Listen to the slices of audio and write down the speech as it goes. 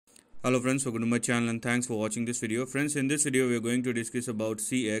Hello friends, welcome to my channel and thanks for watching this video. Friends, in this video we are going to discuss about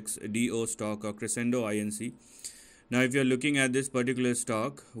Cxdo stock or Crexendo INC. Now if you are looking at this particular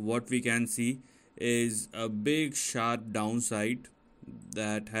stock, what we can see is a big sharp downside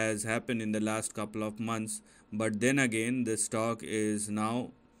that has happened in the last couple of months, but then again the stock is now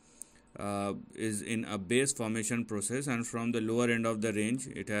is in a base formation process, and from the lower end of the range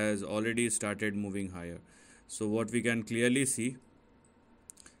it has already started moving higher. So what we can clearly see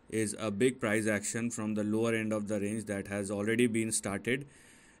is a big price action from the lower end of the range that has already been started,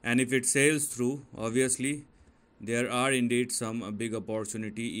 and if it sails through, obviously there are indeed some big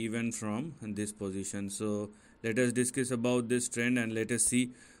opportunity even from this position. So let us discuss about this trend and let us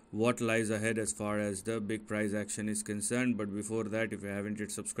see what lies ahead as far as the big price action is concerned. But before that, if you haven't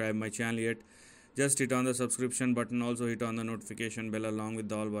yet subscribed my channel yet, just hit on the subscription button, also hit on the notification bell along with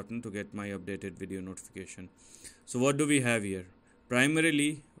the all button to get my updated video notification. So what do we have here?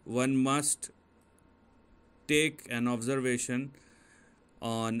 Primarily, one must take an observation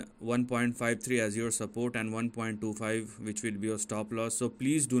on 1.53 as your support and 1.25 which will be your stop loss. So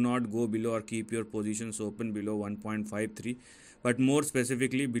please do not go below or keep your positions open below 1.53, but more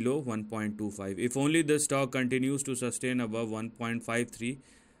specifically below 1.25. If only the stock continues to sustain above 1.53,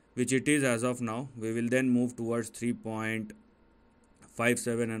 which it is as of now, we will then move towards 3.57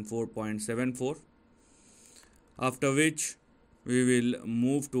 and 4.74, after which we will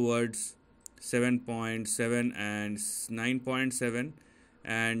move towards 7.7 and 9.7,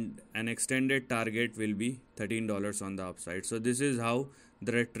 and an extended target will be $13 on the upside. So this is how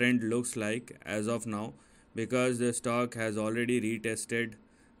the trend looks like as of now, because the stock has already retested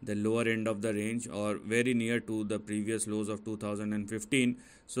the lower end of the range or very near to the previous lows of 2015.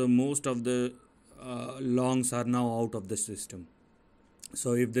 So most of the longs are now out of the system.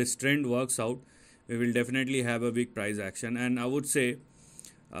 So if this trend works out, we will definitely have a big price action, and I would say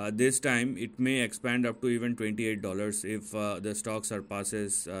this time it may expand up to even $28 if the stock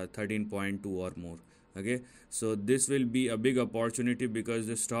surpasses 13.2 or more. Okay, so this will be a big opportunity because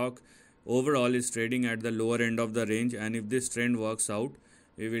the stock overall is trading at the lower end of the range, and if this trend works out,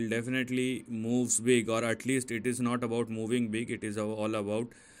 we will definitely moves big, or at least it is not about moving big, it is all about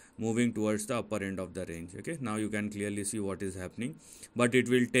moving towards the upper end of the range. Okay, now you can clearly see what is happening, but it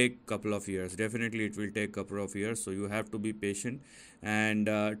will take couple of years. Definitely it will take couple of years, so you have to be patient and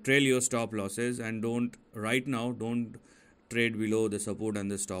trail your stop losses, and don't trade below the support and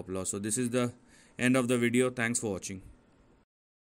the stop loss. So this is the end of the video. Thanks for watching.